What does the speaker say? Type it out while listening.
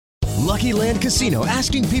Lucky Land Casino,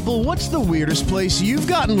 asking people, what's the weirdest place you've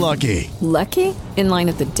gotten lucky? Lucky? In line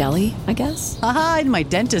at the deli, I guess? Aha, in my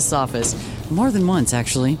dentist's office. More than once,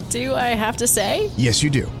 actually. Do I have to say? Yes, you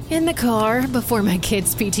do. In the car before my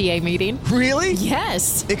kids' PTA meeting. Really?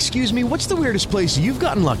 Yes. Excuse me, what's the weirdest place you've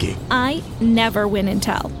gotten lucky? I never win and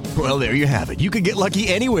tell. Well, there you have it. You can get lucky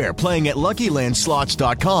anywhere, playing at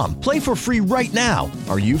LuckyLandSlots.com. Play for free right now.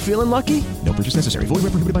 Are you feeling lucky? No purchase necessary. Void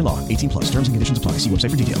where prohibited by law. 18 plus. Terms and conditions apply. See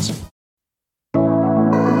website for details.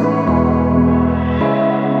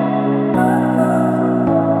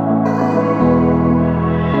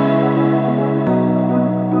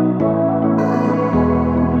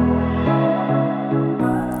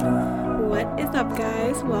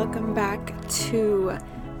 Welcome back to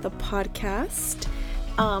the podcast.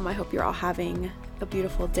 I hope you're all having a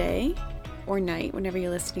beautiful day or night whenever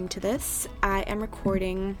you're listening to this. I am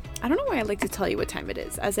recording, I don't know why I like to tell you what time it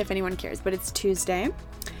is, as if anyone cares, but it's Tuesday,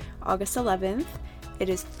 August 11th. It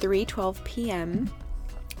is 3:12 p.m.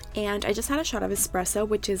 and I just had a shot of espresso,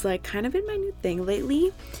 which is like kind of been my new thing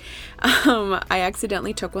lately. I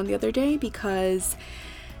accidentally took one the other day because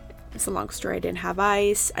it's a long story. I didn't have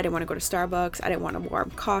ice. I didn't want to go to Starbucks. I didn't want a warm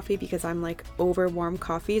coffee because I'm like over warm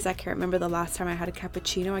coffees. I can't remember the last time I had a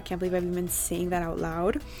cappuccino. I can't believe I've even saying that out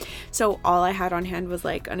loud. So all I had on hand was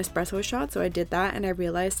like an espresso shot. So I did that and I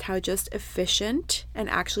realized how just efficient and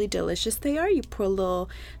actually delicious they are. You put a little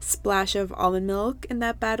splash of almond milk in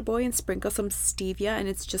that bad boy and sprinkle some stevia and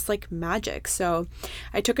it's just like magic. So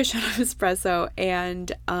I took a shot of espresso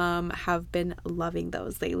and have been loving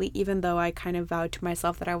those lately, even though I kind of vowed to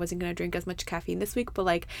myself that I wasn't gonna drink as much caffeine this week, but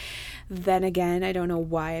like then again I don't know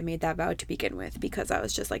why I made that vow to begin with, because I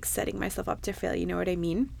was just like setting myself up to fail, you know what I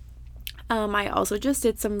mean? I also just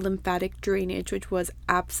did some lymphatic drainage, which was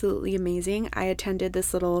absolutely amazing. I attended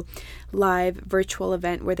this little live virtual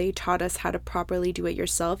event where they taught us how to properly do it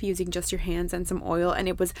yourself using just your hands and some oil, and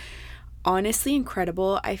it was honestly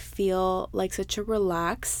incredible. I feel like such a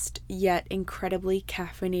relaxed yet incredibly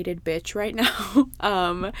caffeinated bitch right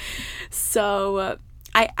now. So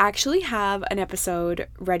I actually have an episode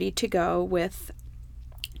ready to go with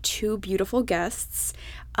two beautiful guests,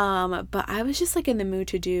 but I was just like in the mood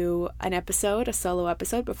to do a solo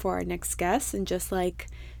episode before our next guest and just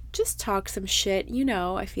talk some shit, you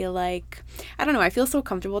know. I feel like, I don't know, I feel so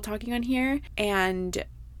comfortable talking on here, and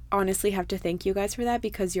honestly have to thank you guys for that,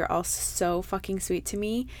 because you're all so fucking sweet to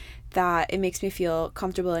me that it makes me feel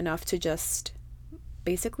comfortable enough to just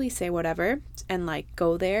basically say whatever and like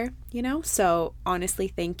go there, you know. So honestly,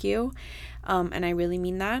 thank you, and I really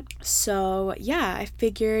mean that. So yeah, I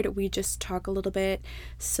figured we just talk a little bit,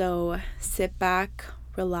 so sit back,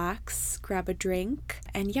 relax, grab a drink,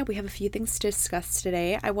 and yeah, we have a few things to discuss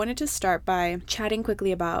today. I wanted to start by chatting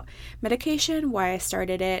quickly about medication, why I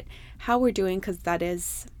started it, how we're doing, because that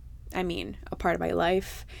is, I mean, a part of my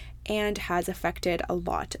life and has affected a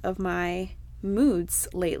lot of my moods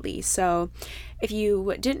lately. So if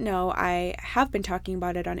you didn't know, I have been talking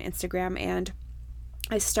about it on Instagram, and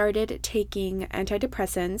I started taking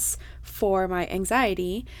antidepressants for my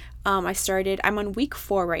anxiety. I'm on week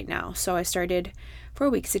 4 right now, so I started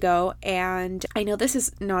 4 weeks ago, and I know this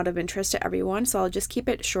is not of interest to everyone, so I'll just keep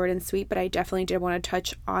it short and sweet, but I definitely did want to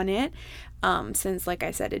touch on it, since like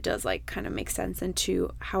I said, it does like kind of make sense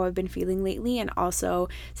into how I've been feeling lately, and also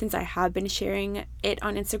since I have been sharing it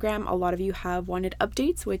on Instagram, a lot of you have wanted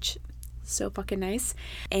updates, which so fucking nice,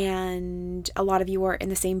 and a lot of you are in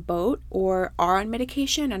the same boat or are on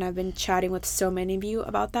medication, and I've been chatting with so many of you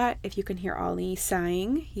about that. If you can hear Ollie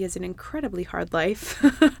sighing, he has an incredibly hard life.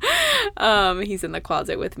 He's in the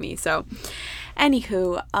closet with me. So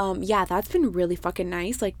anywho, yeah, that's been really fucking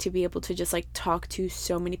nice, like to be able to just like talk to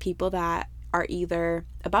so many people that are either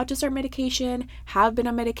about to start medication, have been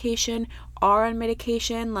on medication, are on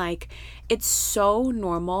medication. Like, it's so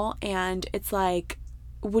normal, and it's like,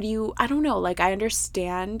 I don't know, like, I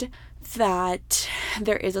understand that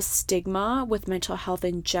there is a stigma with mental health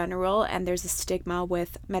in general, and there's a stigma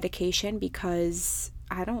with medication, because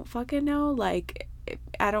I don't fucking know, like,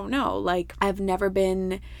 I don't know, like, I've never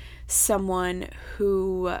been someone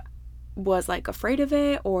who was like afraid of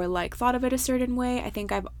it or like thought of it a certain way. I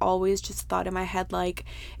think I've always just thought in my head, like,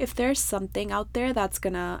 if there's something out there that's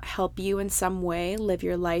gonna help you in some way live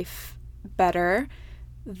your life better,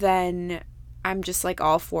 then I'm just like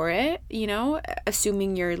all for it, you know,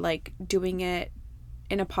 assuming you're like doing it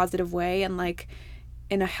in a positive way and like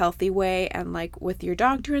in a healthy way and like with your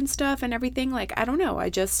doctor and stuff and everything. Like, I don't know, I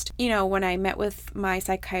just, you know, when I met with my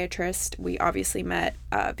psychiatrist, we obviously met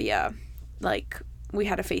via like, we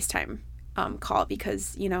had a FaceTime call,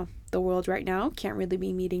 because, you know, the world right now can't really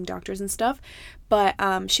be meeting doctors and stuff, but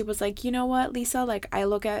she was like, you know what, Lisa, like, I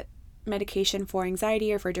look at medication for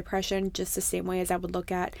anxiety or for depression just the same way as I would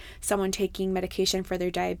look at someone taking medication for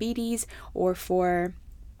their diabetes or for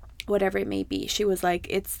whatever it may be. She was like,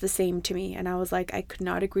 it's the same to me. And I was like, I could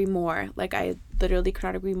not agree more. Like, I literally could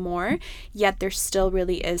not agree more. Yet there still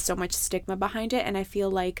really is so much stigma behind it. And I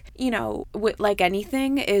feel like, you know, like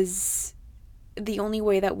anything, is the only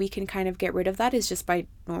way that we can kind of get rid of that is just by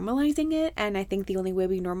normalizing it. And I think the only way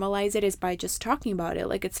we normalize it is by just talking about it.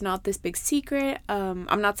 Like, it's not this big secret.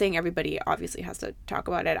 I'm not saying everybody obviously has to talk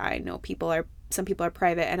about it. I know some people are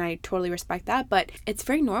private, and I totally respect that, but it's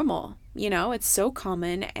very normal. You know, it's so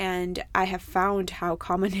common, and I have found how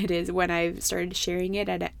common it is when I've started sharing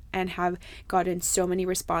it and have gotten so many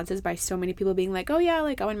responses by so many people being like, oh yeah,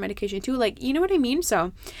 like I'm on medication too. Like, you know what I mean?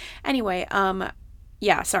 So anyway,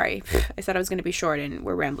 yeah, sorry. I said I was going to be short and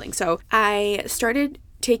we're rambling. So I started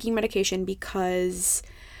taking medication because,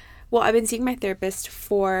 well, I've been seeing my therapist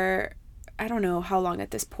for, I don't know how long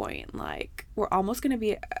at this point. Like, we're almost going to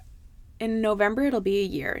be, in November, it'll be a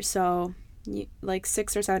year. So like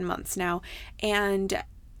 6 or 7 months now. And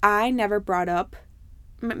I never brought up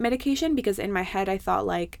medication because in my head, I thought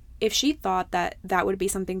like, if she thought that that would be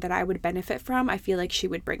something that I would benefit from, I feel like she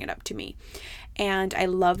would bring it up to me. And I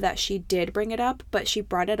love that she did bring it up, but she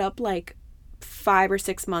brought it up like 5 or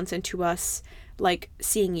 6 months into us like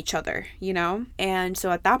seeing each other, you know? And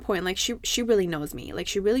so at that point, like she really knows me. Like,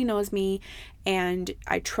 she really knows me, and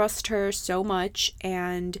I trust her so much.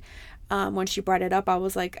 And when she brought it up, I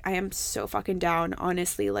was like, I am so fucking down,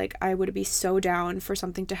 honestly. Like, I would be so down for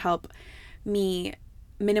something to help me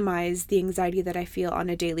minimize the anxiety that I feel on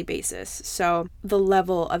a daily basis. So the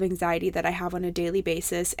level of anxiety that I have on a daily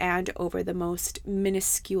basis and over the most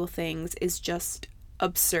minuscule things is just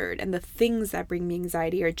absurd. And the things that bring me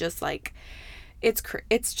anxiety are just like,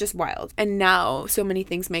 it's just wild. And now so many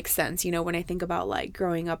things make sense, you know, when I think about like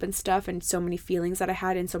growing up and stuff, and so many feelings that I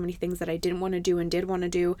had and so many things that I didn't want to do and did want to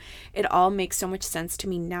do. It all makes so much sense to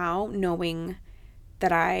me now, knowing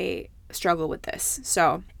that I struggle with this.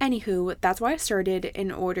 So anywho, that's why I started,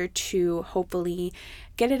 in order to hopefully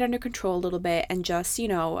get it under control a little bit. And just, you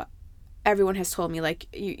know, everyone has told me like,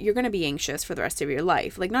 you're going to be anxious for the rest of your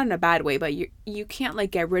life. Like, not in a bad way, but you can't like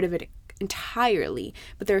get rid of it entirely.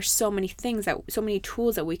 But there are so many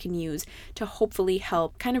tools that we can use to hopefully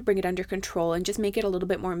help kind of bring it under control and just make it a little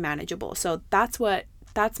bit more manageable. So that's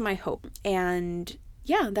my hope. And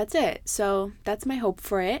yeah, that's it. So that's my hope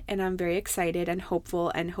for it. And I'm very excited and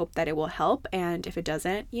hopeful and hope that it will help. And if it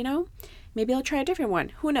doesn't, you know, maybe I'll try a different one.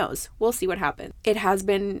 Who knows? We'll see what happens. It has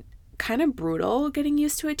been kind of brutal getting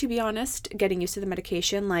used to it, to be honest, getting used to the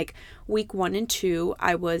medication. Like week 1 and 2,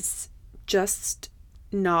 I was just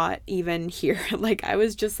not even here. Like I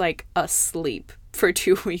was just like asleep for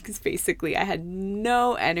 2 weeks, basically. I had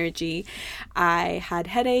no energy. I had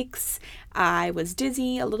headaches. I was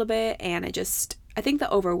dizzy a little bit. And I think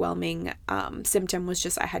the overwhelming symptom was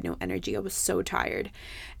just I had no energy. I was so tired.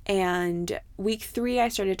 And week 3, I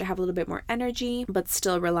started to have a little bit more energy, but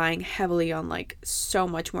still relying heavily on like so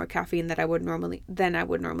much more caffeine than I would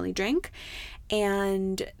normally drink.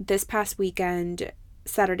 And this past weekend,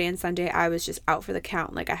 Saturday and Sunday, I was just out for the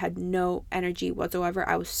count. Like I had no energy whatsoever.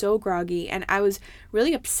 I was so groggy, and I was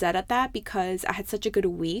really upset at that because I had such a good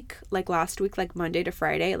week. Like last week, like Monday to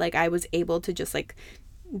Friday, like I was able to just like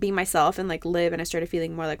be myself and like live, and I started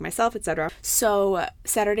feeling more like myself, etc. So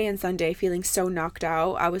Saturday and Sunday, feeling so knocked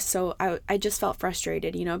out, I just felt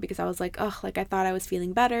frustrated, you know, because I was like, oh, like I thought I was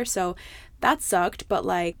feeling better. So that sucked. But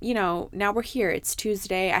like, you know, now we're here. It's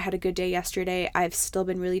Tuesday. I had a good day yesterday. I've still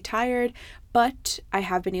been really tired, but I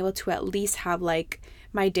have been able to at least have like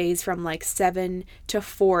my days from like 7 to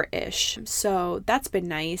 4-ish. So that's been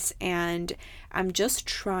nice. And I'm just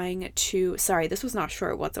trying to, sorry, this was not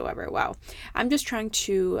short whatsoever. Wow. I'm just trying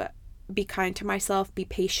to be kind to myself, be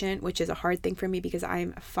patient, which is a hard thing for me because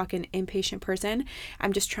I'm a fucking impatient person.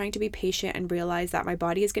 I'm just trying to be patient and realize that my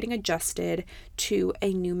body is getting adjusted to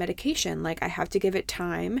a new medication. Like I have to give it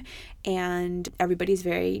time, and everybody's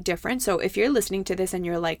very different. So if you're listening to this and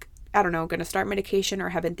you're like, I don't know, going to start medication or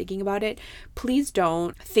have been thinking about it, please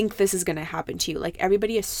don't think this is going to happen to you. Like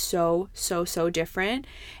everybody is so different.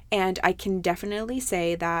 And I can definitely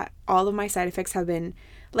say that all of my side effects have been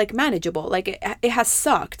like manageable. Like it has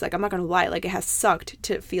sucked. Like I'm not going to lie. Like it has sucked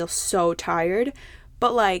to feel so tired,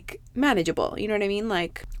 but like manageable. You know what I mean?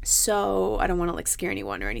 Like, so I don't want to like scare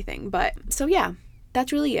anyone or anything, but so yeah,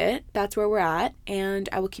 that's really it. That's where we're at. And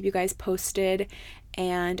I will keep you guys posted.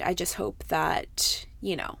 And I just hope that,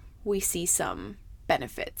 you know, we see some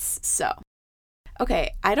benefits. So,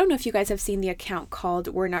 okay, I don't know if you guys have seen the account called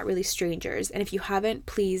We're Not Really Strangers. And if you haven't,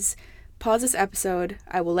 please pause this episode.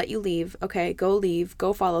 I will let you leave. Okay, go leave,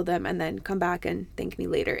 go follow them, and then come back and thank me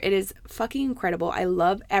later. It is fucking incredible. I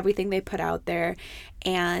love everything they put out there,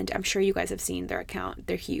 and I'm sure you guys have seen their account.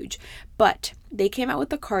 They're huge. But they came out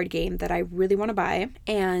with a card game that I really want to buy.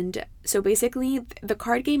 And so basically, the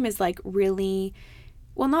card game is like really...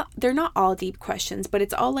 well, they're not all deep questions, but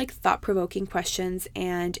it's all like thought-provoking questions,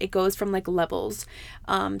 and it goes from like levels.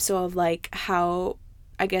 So of like how,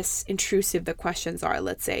 I guess, intrusive the questions are,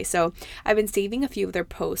 let's say. So I've been saving a few of their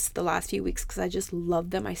posts the last few weeks because I just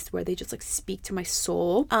love them. I swear they just like speak to my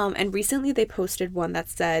soul. And recently they posted one that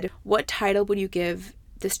said, what title would you give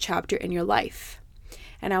this chapter in your life?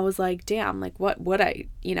 And I was like, damn, like what would I,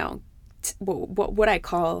 what would I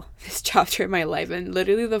call this chapter in my life? And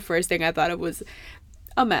literally the first thing I thought of was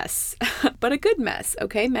a mess, but a good mess.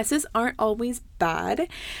 Okay, messes aren't always bad.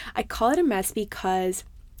 I call it a mess because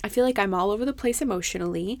I feel like I'm all over the place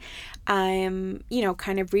emotionally. I'm,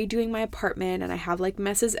 kind of redoing my apartment, and I have like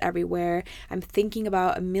messes everywhere. I'm thinking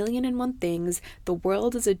about 1,000,001 things. The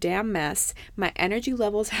world is a damn mess. My energy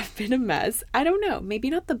levels have been a mess. I don't know, maybe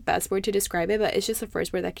not the best word to describe it, but it's just the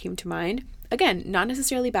first word that came to mind. Again, not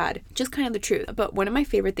necessarily bad, just kind of the truth. But one of my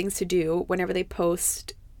favorite things to do whenever they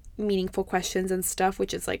post meaningful questions and stuff,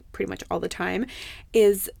 which is like pretty much all the time,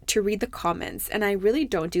 is to read the comments. And I really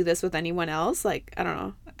don't do this with anyone else. Like, I don't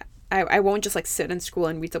know, I won't just like sit and scroll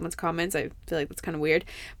and read someone's comments. I feel like that's kind of weird,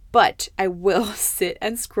 but I will sit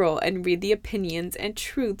and scroll and read the opinions and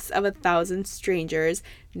truths of 1,000 strangers,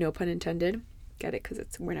 no pun intended. Get it? Because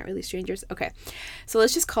we're not really strangers. Okay, so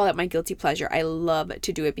let's just call it my guilty pleasure. I love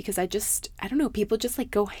to do it because I don't know, people just like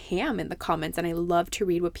go ham in the comments, and I love to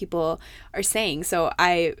read what people are saying. So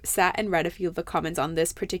I sat and read a few of the comments on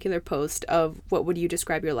this particular post of what would you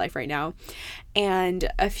describe your life right now, and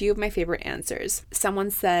a few of my favorite answers. Someone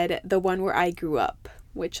said the one where I grew up,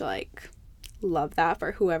 which like, love that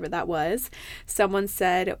for whoever that was. Someone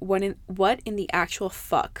said what in the actual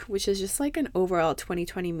fuck, which is just like an overall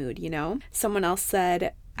 2020 mood, Someone else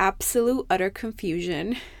said absolute utter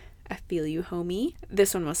confusion. I feel you, homie.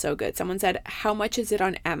 This one was so good. Someone said, how much is it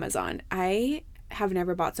on Amazon? I have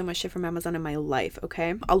never bought so much shit from Amazon in my life,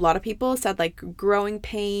 okay? A lot of people said like growing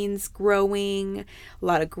pains, a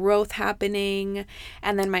lot of growth happening.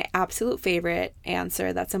 And then my absolute favorite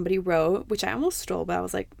answer that somebody wrote, which I almost stole, but I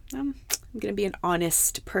was like, I'm gonna be an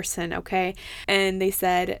honest person, okay? And they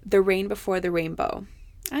said, the rain before the rainbow.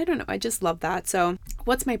 I don't know, I just love that. So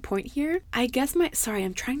what's my point here? I guess sorry,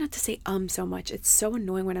 I'm trying not to say so much. It's so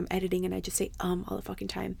annoying when I'm editing and I just say all the fucking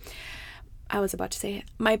time. I was about to say it.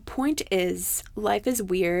 My point is, life is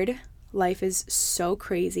weird. Life is so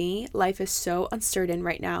crazy. Life is so uncertain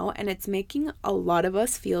right now, and it's making a lot of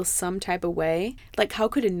us feel some type of way. Like, how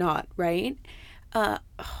could it not, right? I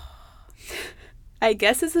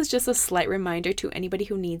guess this is just a slight reminder to anybody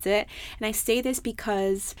who needs it. And I say this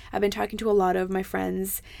because I've been talking to a lot of my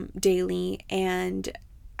friends daily, and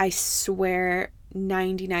I swear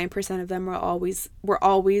 99% of them were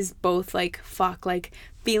always both like, fuck, like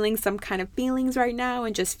feeling some kind of feelings right now,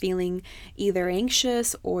 and just feeling either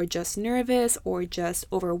anxious or just nervous or just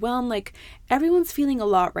overwhelmed. Like, everyone's feeling a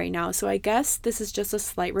lot right now. So I guess this is just a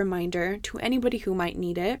slight reminder to anybody who might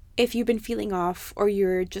need it. If you've been feeling off, or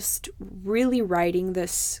you're just really riding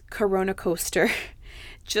this corona coaster,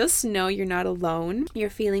 just know you're not alone.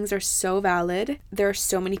 Your feelings are so valid. There are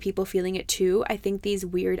so many people feeling it too. I think these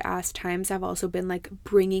weird ass times have also been like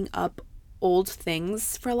bringing up old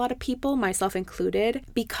things for a lot of people, myself included,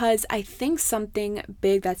 because I think something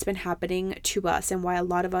big that's been happening to us, and why a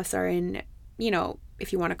lot of us are in,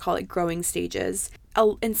 if you want to call it growing stages,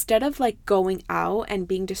 instead of like going out and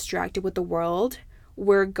being distracted with the world,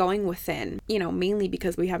 we're going within, mainly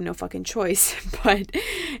because we have no fucking choice. But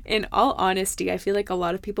in all honesty, I feel like a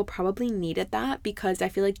lot of people probably needed that, because I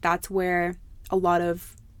feel like that's where a lot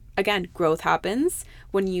of, again, growth happens,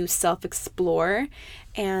 when you self-explore.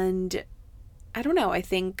 And I don't know, I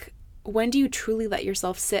think, when do you truly let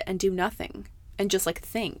yourself sit and do nothing and just like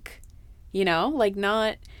think, like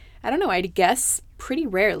not, I don't know, I'd guess pretty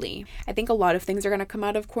rarely. I think a lot of things are going to come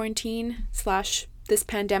out of quarantine / this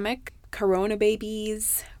pandemic. Corona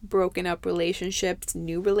babies, broken up relationships,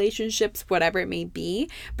 new relationships, whatever it may be.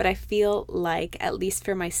 But I feel like, at least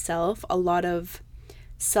for myself, a lot of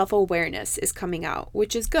self-awareness is coming out,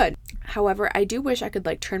 which is good. However, I do wish I could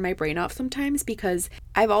like turn my brain off sometimes, because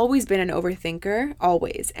I've always been an overthinker,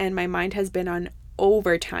 always, and my mind has been on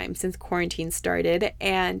overtime since quarantine started,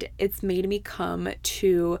 and it's made me come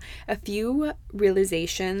to a few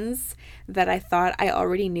realizations that I thought I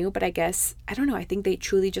already knew, but I guess, I don't know, I think they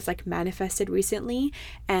truly just like manifested recently.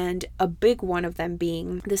 And a big one of them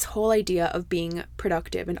being this whole idea of being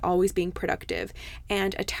productive and always being productive,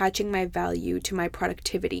 and attaching my value to my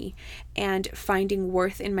productivity and finding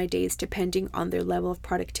worth in my days depending on their level of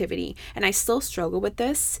productivity. And I still struggle with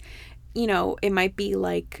this. You know, it might be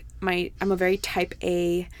like I'm a very type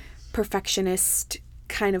A perfectionist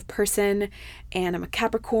kind of person, and I'm a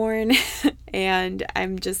Capricorn and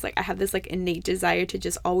I'm just like, I have this like innate desire to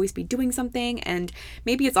just always be doing something, and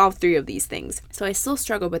maybe it's all three of these things. So I still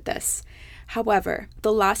struggle with this. However,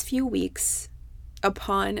 the last few weeks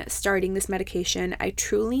upon starting this medication, I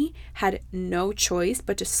truly had no choice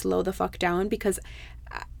but to slow the fuck down, because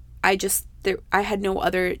I had no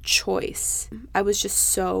other choice. I was just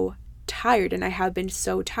so tired, and I have been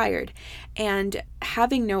so tired, and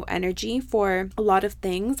having no energy for a lot of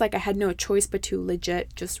things. Like, I had no choice but to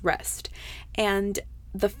legit just rest. And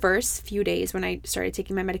the first few days when I started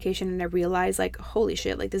taking my medication, and I realized like, holy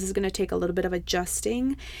shit, like this is going to take a little bit of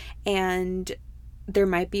adjusting, and there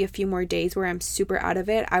might be a few more days where I'm super out of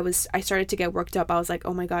it. I started to get worked up. I was like,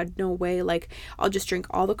 oh my God, no way. Like, I'll just drink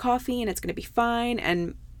all the coffee and it's going to be fine.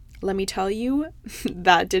 And let me tell you,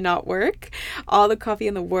 that did not work. All the coffee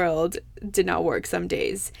in the world did not work some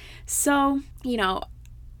days. So, you know,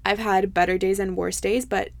 I've had better days and worse days,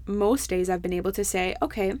 but most days I've been able to say,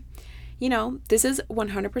 okay, you know, this is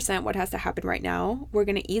 100% what has to happen right now. We're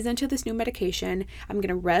going to ease into this new medication. I'm going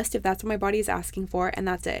to rest if that's what my body is asking for, and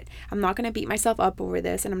that's it. I'm not going to beat myself up over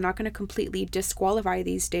this, and I'm not going to completely disqualify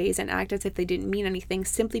these days and act as if they didn't mean anything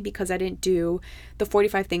simply because I didn't do the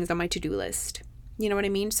 45 things on my to-do list. You know what I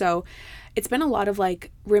mean? So it's been a lot of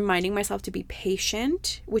like reminding myself to be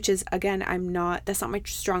patient, which is, again, that's not my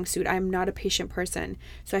strong suit. I'm not a patient person.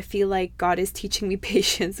 So I feel like God is teaching me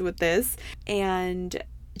patience with this, and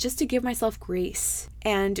just to give myself grace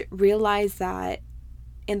and realize that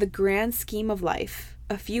in the grand scheme of life,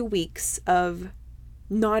 a few weeks of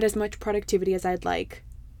not as much productivity as I'd like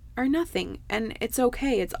are nothing. And it's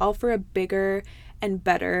okay. It's all for a bigger and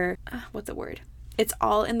better, It's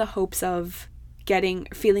all in the hopes of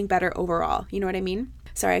feeling better overall. You know what I mean?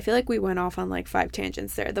 Sorry, I feel like we went off on like 5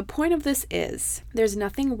 tangents there. The point of this is there's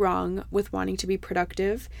nothing wrong with wanting to be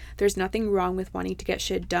productive. There's nothing wrong with wanting to get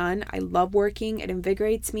shit done. I love working. It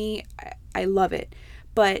invigorates me. I love it.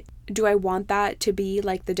 But do I want that to be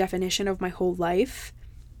like the definition of my whole life?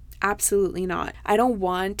 Absolutely not. I don't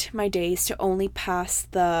want my days to only pass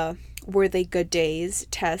the were they good days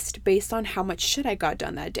test based on how much shit I got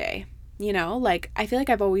done that day. You know, like, I feel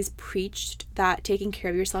like I've always preached that taking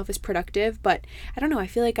care of yourself is productive, but I don't know, I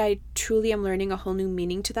feel like I truly am learning a whole new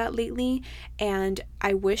meaning to that lately, and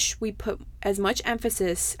I wish we put as much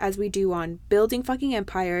emphasis as we do on building fucking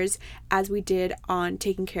empires as we did on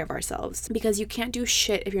taking care of ourselves, because you can't do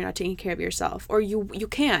shit if you're not taking care of yourself, or you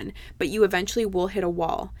can, but you eventually will hit a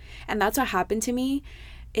wall. And that's what happened to me.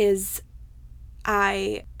 Is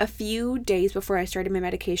a few days before I started my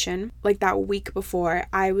medication, like that week before,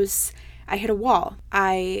 I hit a wall.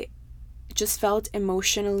 I just felt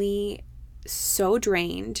emotionally so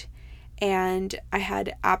drained, and I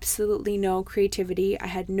had absolutely no creativity. I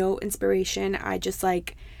had no inspiration. I just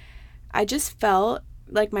felt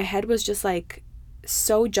like my head was just like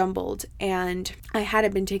so jumbled, and I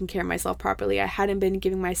hadn't been taking care of myself properly. I hadn't been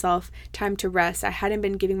giving myself time to rest. I hadn't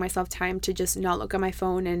been giving myself time to just not look at my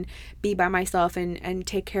phone and be by myself and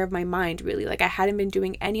take care of my mind, really. Like, I hadn't been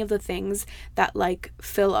doing any of the things that like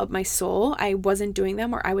fill up my soul. I wasn't doing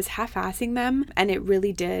them, or I was half-assing them, and it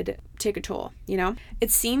really did take a toll, you know?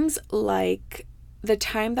 It seems like the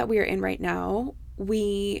time that we are in right now,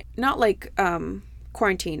 not like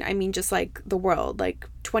quarantine, I mean just like the world, like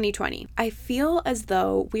 2020. I feel as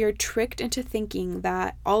though we are tricked into thinking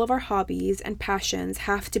that all of our hobbies and passions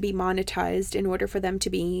have to be monetized in order for them to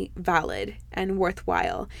be valid and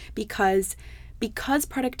worthwhile, because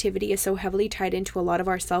productivity is so heavily tied into a lot of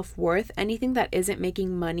our self-worth. Anything that isn't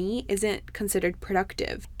making money isn't considered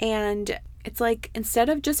productive. And it's like, instead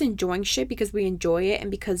of just enjoying shit because we enjoy it, and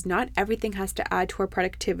because not everything has to add to our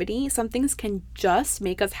productivity, some things can just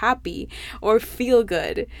make us happy or feel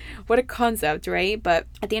good. What a concept, right? But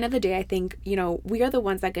at the end of the day, I think, you know, we are the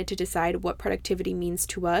ones that get to decide what productivity means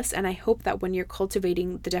to us. And I hope that when you're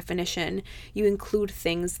cultivating the definition, you include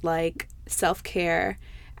things like self-care,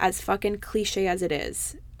 as fucking cliche as it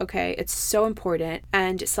is. Okay, it's so important,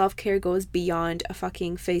 and self-care goes beyond a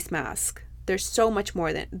fucking face mask. There's so much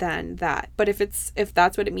more than that. But if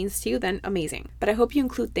that's what it means to you, then amazing. But I hope you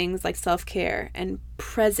include things like self-care and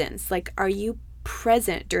presence. Like, are you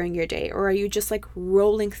present during your day, or are you just like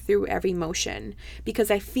rolling through every motion? Because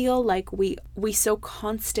I feel like we so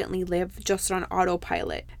constantly live just on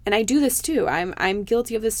autopilot, and I do this too. I'm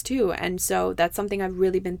guilty of this too, and so that's something I've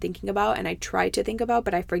really been thinking about, and I try to think about,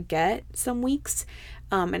 but I forget some weeks,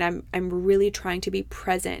 and I'm really trying to be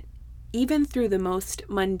present even through the most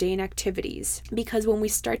mundane activities. Because when we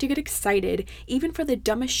start to get excited, even for the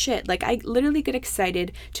dumbest shit, like I literally get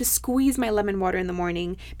excited to squeeze my lemon water in the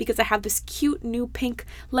morning because I have this cute new pink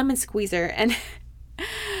lemon squeezer. And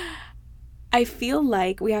I feel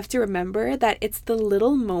like we have to remember that it's the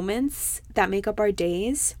little moments that make up our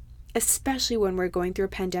days, especially when we're going through a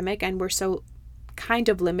pandemic and we're so kind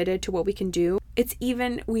of limited to what we can do.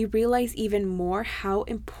 We realize even more how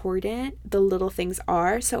important the little things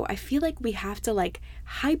are. So I feel like we have to like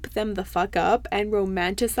hype them the fuck up and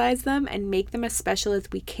romanticize them and make them as special as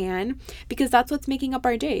we can, because that's what's making up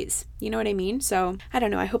our days. You know what I mean? So I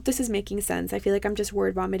don't know. I hope this is making sense. I feel like I'm just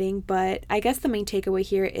word vomiting, but I guess the main takeaway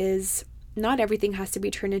here is not everything has to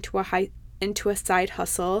be turned into a side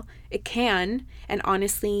hustle. It can, and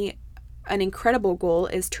honestly, an incredible goal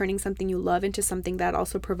is turning something you love into something that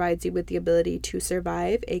also provides you with the ability to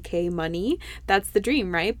survive, aka money. That's the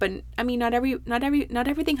dream, right? But I mean, not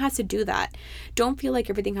everything has to do that. Don't feel like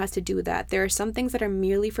everything has to do that. There are some things that are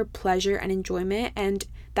merely for pleasure and enjoyment, and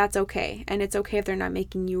that's okay. And it's okay if they're not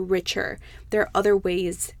making you richer. There are other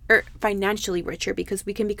ways, or financially richer, because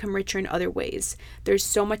we can become richer in other ways. There's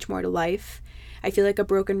so much more to life. I feel like a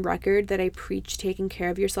broken record that I preach taking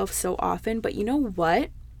care of yourself so often, but you know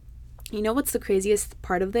what? You know what's the craziest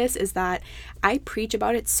part of this is that I preach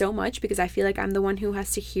about it so much because I feel like I'm the one who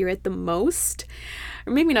has to hear it the most.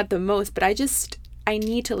 Or maybe not the most, but I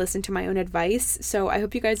need to listen to my own advice. So I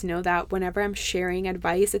hope you guys know that whenever I'm sharing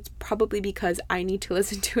advice, it's probably because I need to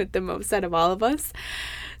listen to it the most out of all of us.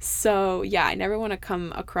 So yeah, I never want to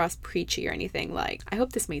come across preachy or anything. Like, I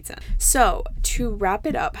hope this made sense. So to wrap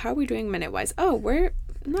it up, how are we doing minute-wise? Oh, we're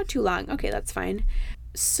not too long. Okay, that's fine.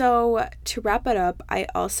 So to wrap it up, I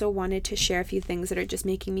also wanted to share a few things that are just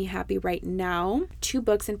making me happy right now. 2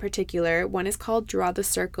 books in particular. One is called Draw the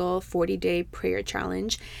Circle 40-Day Prayer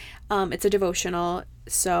Challenge. It's a devotional,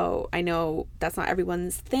 so I know that's not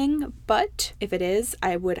everyone's thing, but if it is,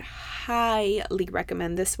 I would highly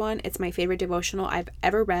recommend this one. It's my favorite devotional I've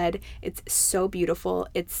ever read. It's so beautiful.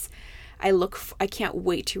 I can't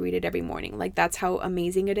wait to read it every morning. Like, that's how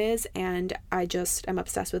amazing it is, and I'm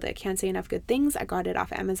obsessed with it. I can't say enough good things. I got it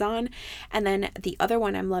off Amazon. And then the other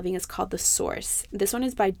one I'm loving is called The Source. This one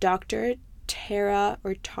is by Dr. Tara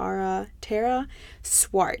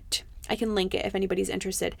Swart. I can link it if anybody's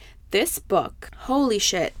interested. This book, holy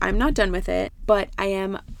shit, I'm not done with it, but I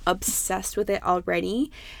am obsessed with it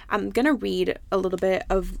already. I'm gonna read a little bit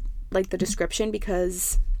of like the description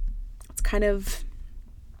because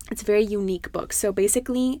it's a very unique book. So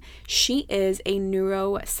basically, she is a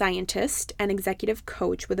neuroscientist and executive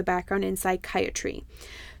coach with a background in psychiatry.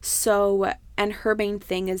 So, and her main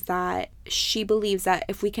thing is that she believes that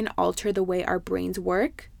if we can alter the way our brains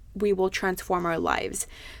work, we will transform our lives.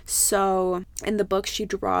 So in the book, she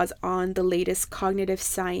draws on the latest cognitive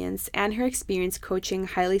science and her experience coaching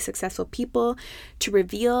highly successful people to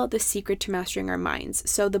reveal the secret to mastering our minds.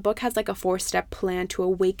 So the book has like a 4-step plan to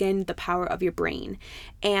awaken the power of your brain.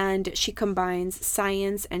 And she combines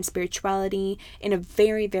science and spirituality in a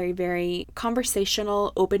very, very, very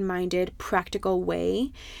conversational, open-minded, practical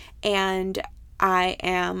way. And I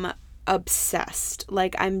am obsessed.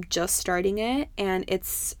 Like, I'm just starting it, and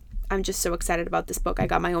I'm just so excited about this book. I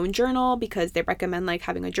got my own journal because they recommend like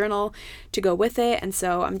having a journal to go with it. And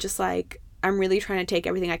so I'm just like, I'm really trying to take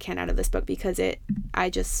everything I can out of this book because I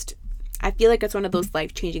feel like it's one of those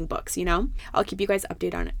life-changing books, you know? I'll keep you guys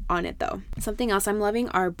updated on it though. Something else I'm loving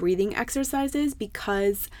are breathing exercises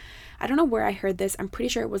because I don't know where I heard this. I'm pretty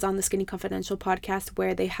sure it was on the Skinny Confidential podcast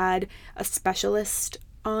where they had a specialist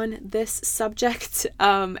on this subject,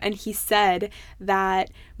 and he said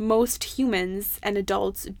that most humans and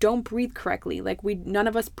adults don't breathe correctly. Like, none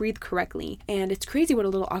of us breathe correctly, and it's crazy what a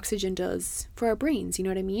little oxygen does for our brains, you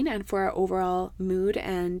know what I mean, and for our overall mood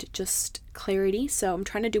and just clarity. So I'm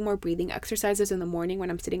trying to do more breathing exercises in the morning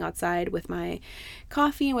when I'm sitting outside with my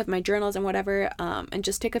coffee and with my journals and whatever, and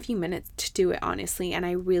just take a few minutes to do it, honestly. And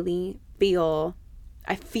I really feel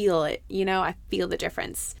it, you know, I feel the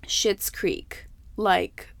difference. Schitt's Creek.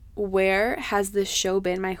 Like, where has this show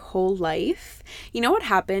been my whole life? You know what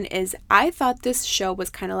happened is I thought this show was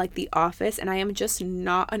kind of like The Office, and I am just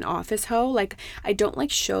not an office hoe. Like, I don't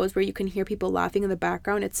like shows where you can hear people laughing in the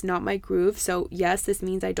background. It's not my groove. So yes, this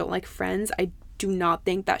means I don't like Friends. I do not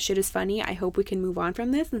think that shit is funny. I hope we can move on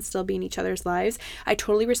from this and still be in each other's lives. I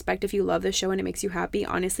totally respect if you love the show and it makes you happy.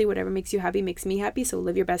 Honestly, whatever makes you happy makes me happy. So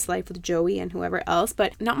live your best life with Joey and whoever else,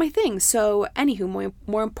 but not my thing. So anywho,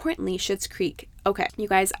 more importantly, Schitt's Creek. Okay, you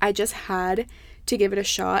guys, I just had to give it a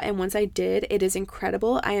shot, and once I did, it is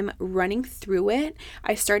incredible. I am running through it.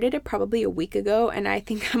 I started it probably a week ago, and I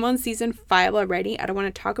think I'm on season 5 already. I don't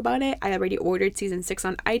want to talk about it. I already ordered season 6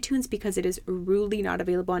 on iTunes because it is rudely not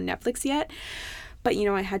available on Netflix yet. But you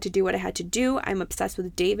know, I had to do what I had to do. I'm obsessed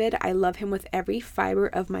with David. I love him with every fiber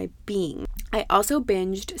of my being. I also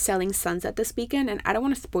binged Selling Sunset this weekend, and I don't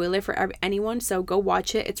want to spoil it for anyone, so go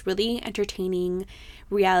watch it. It's really entertaining,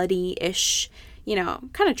 reality-ish, you know,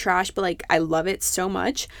 kind of trash, but like I love it so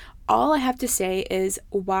much. All I have to say is,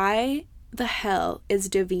 why the hell is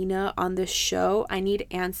Davina on this show? I need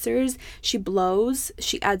answers. She blows.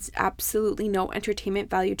 She adds absolutely no entertainment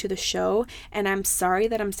value to the show, and I'm sorry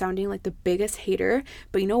that I'm sounding like the biggest hater,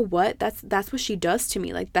 but you know what? That's what she does to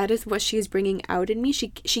me. Like, that is what she is bringing out in me.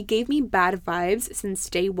 She gave me bad vibes since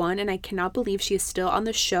day one, and I cannot believe she is still on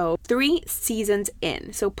the show 3 seasons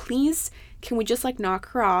in. So please, can we just like knock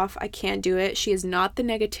her off? I can't do it. She is not the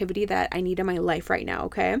negativity that I need in my life right now,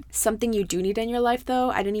 okay? Something you do need in your life though,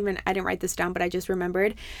 I didn't write this down, but I just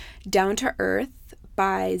remembered. Down to Earth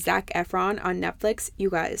by Zac Efron on Netflix. You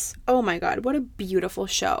guys, oh my God, what a beautiful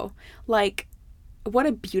show. Like, what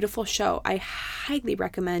a beautiful show. I highly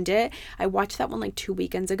recommend it. I watched that one like 2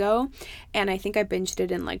 weekends ago, and I think I binged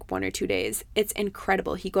it in like 1 or 2 days. It's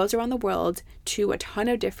incredible. He goes around the world to a ton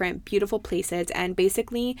of different beautiful places, and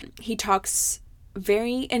basically he talks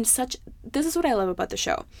this is what I love about the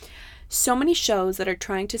show. So many shows that are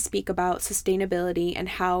trying to speak about sustainability and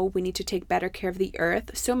how we need to take better care of the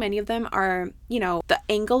earth, so many of them are, you know, the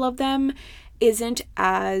angle of them isn't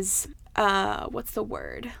as what's the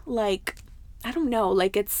word? Like, I don't know,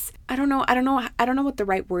 like I don't know what the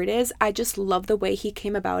right word is. I just love the way he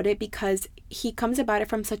came about it, because he comes about it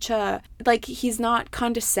from such a, like, he's not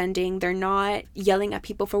condescending. They're not yelling at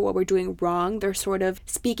people for what we're doing wrong. They're sort of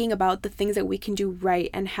speaking about the things that we can do right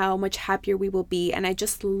and how much happier we will be. And I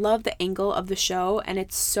just love the angle of the show, and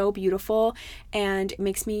it's so beautiful, and it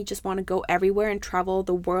makes me just want to go everywhere and travel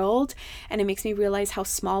the world, and it makes me realize how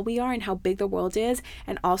small we are and how big the world is.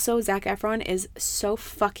 And also, Zac Efron is so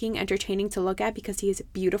fucking entertaining to look at because he is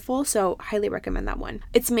beautiful. So highly recommend that one.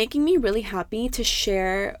 It's making me really happy to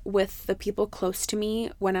share with the people close to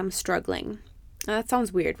me when I'm struggling. That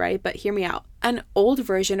sounds weird, right? But hear me out. An old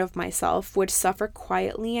version of myself would suffer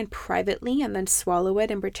quietly and privately and then swallow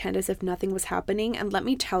it and pretend as if nothing was happening. And let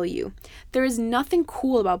me tell you, there is nothing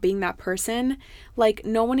cool about being that person. Like,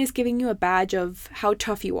 no one is giving you a badge of how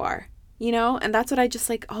tough you are, you know? And that's what I just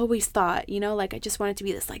like always thought, you know? Like, I just wanted to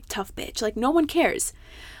be this like tough bitch. Like, no one cares.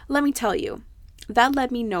 Let me tell you, that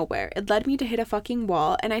led me nowhere. It led me to hit a fucking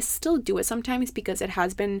wall, and I still do it sometimes because it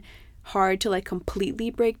has been hard to like completely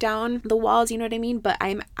break down the walls, you know what I mean? But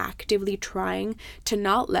I'm actively trying to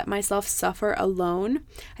not let myself suffer alone.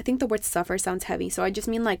 I think the word suffer sounds heavy, so I just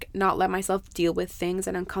mean like not let myself deal with things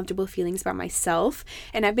and uncomfortable feelings by myself.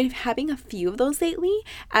 And I've been having a few of those lately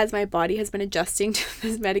as my body has been adjusting to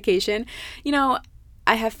this medication. You know,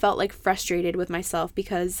 I have felt like frustrated with myself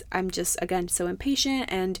because I'm just, again, so impatient,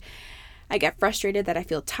 and I get frustrated that I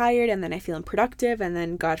feel tired, and then I feel unproductive, and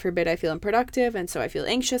then God forbid I feel unproductive, and so I feel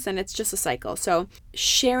anxious, and it's just a cycle. So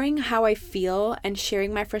sharing how I feel and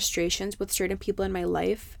sharing my frustrations with certain people in my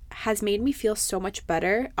life has made me feel so much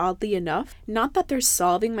better, oddly enough. Not that they're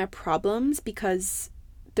solving my problems, because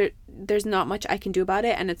there's not much I can do about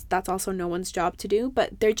it, and that's also no one's job to do,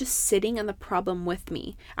 but they're just sitting in the problem with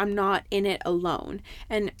me. I'm not in it alone.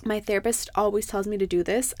 And my therapist always tells me to do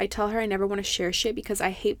this. I tell her I never want to share shit because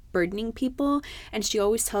I hate burdening people, and she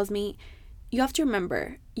always tells me, you have to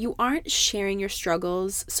remember, you aren't sharing your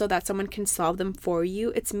struggles so that someone can solve them for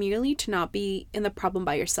you. It's merely to not be in the problem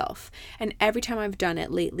by yourself. And every time I've done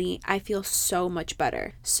it lately, I feel so much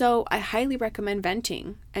better. So I highly recommend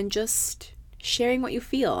venting and just sharing what you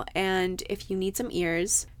feel. And if you need some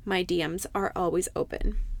ears, my DMs are always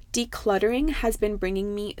open. Decluttering has been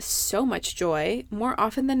bringing me so much joy. More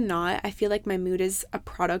often than not, I feel like my mood is a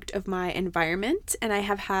product of my environment, and I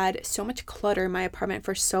have had so much clutter in my apartment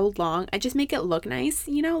for so long. I just make it look nice,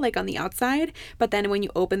 you know, like on the outside, but then when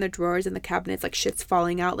you open the drawers and the cabinets, like shit's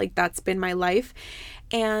falling out. Like, that's been my life.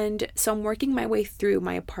 And so I'm working my way through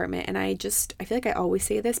my apartment, and I feel like I always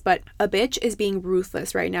say this, but a bitch is being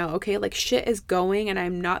ruthless right now, okay? Like, shit is going, and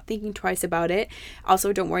I'm not thinking twice about it.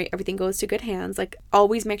 Also, don't worry, everything goes to good hands. Like,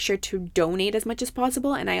 always make sure to donate as much as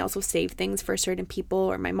possible, and I also save things for certain people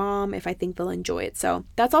or my mom if I think they'll enjoy it. So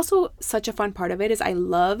that's also such a fun part of it, is I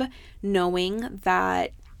love knowing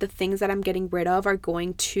that the things that I'm getting rid of are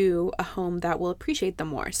going to a home that will appreciate them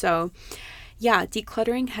more. So yeah,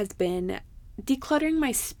 decluttering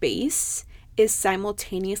my space is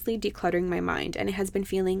simultaneously decluttering my mind, and it has been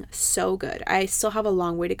feeling so good. I still have a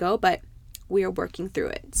long way to go, but we are working through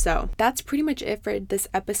it. So that's pretty much it for this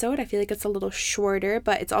episode. I feel like it's a little shorter,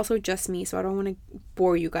 but it's also just me, so I don't want to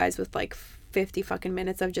bore you guys with like 50 fucking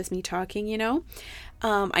minutes of just me talking, you know?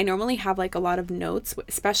 I normally have like a lot of notes,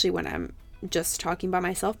 especially when I'm just talking by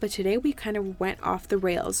myself, but today we kind of went off the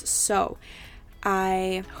rails. So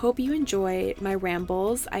I hope you enjoy my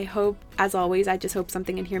rambles. I hope, as always, I just hope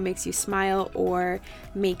something in here makes you smile or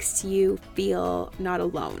makes you feel not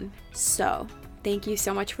alone. So thank you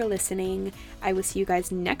so much for listening. I will see you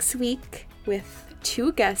guys next week with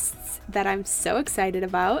 2 guests that I'm so excited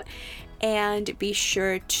about. And be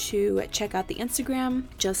sure to check out the Instagram,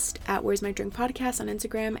 just at Where's My Drink Podcast on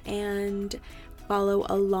Instagram, and follow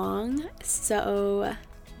along. So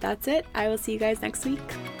that's it. I will see you guys next week.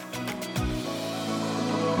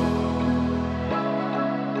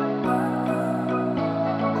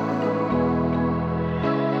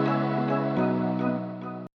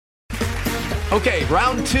 Okay,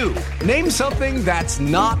 round 2. Name something that's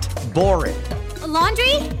not boring. A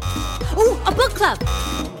laundry? Ooh, a book club.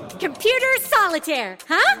 Computer solitaire,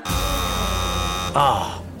 huh?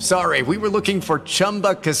 Ah, sorry, we were looking for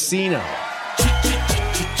Chumba Casino.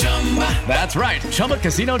 That's right,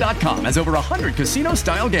 ChumbaCasino.com has over 100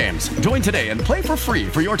 casino-style games. Join today and play for free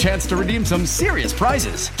for your chance to redeem some serious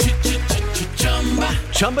prizes.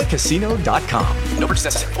 ChumbaCasino.com. No purchase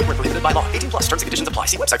necessary. Void where prohibited by law. 18+. Terms and conditions apply.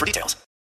 See website for details.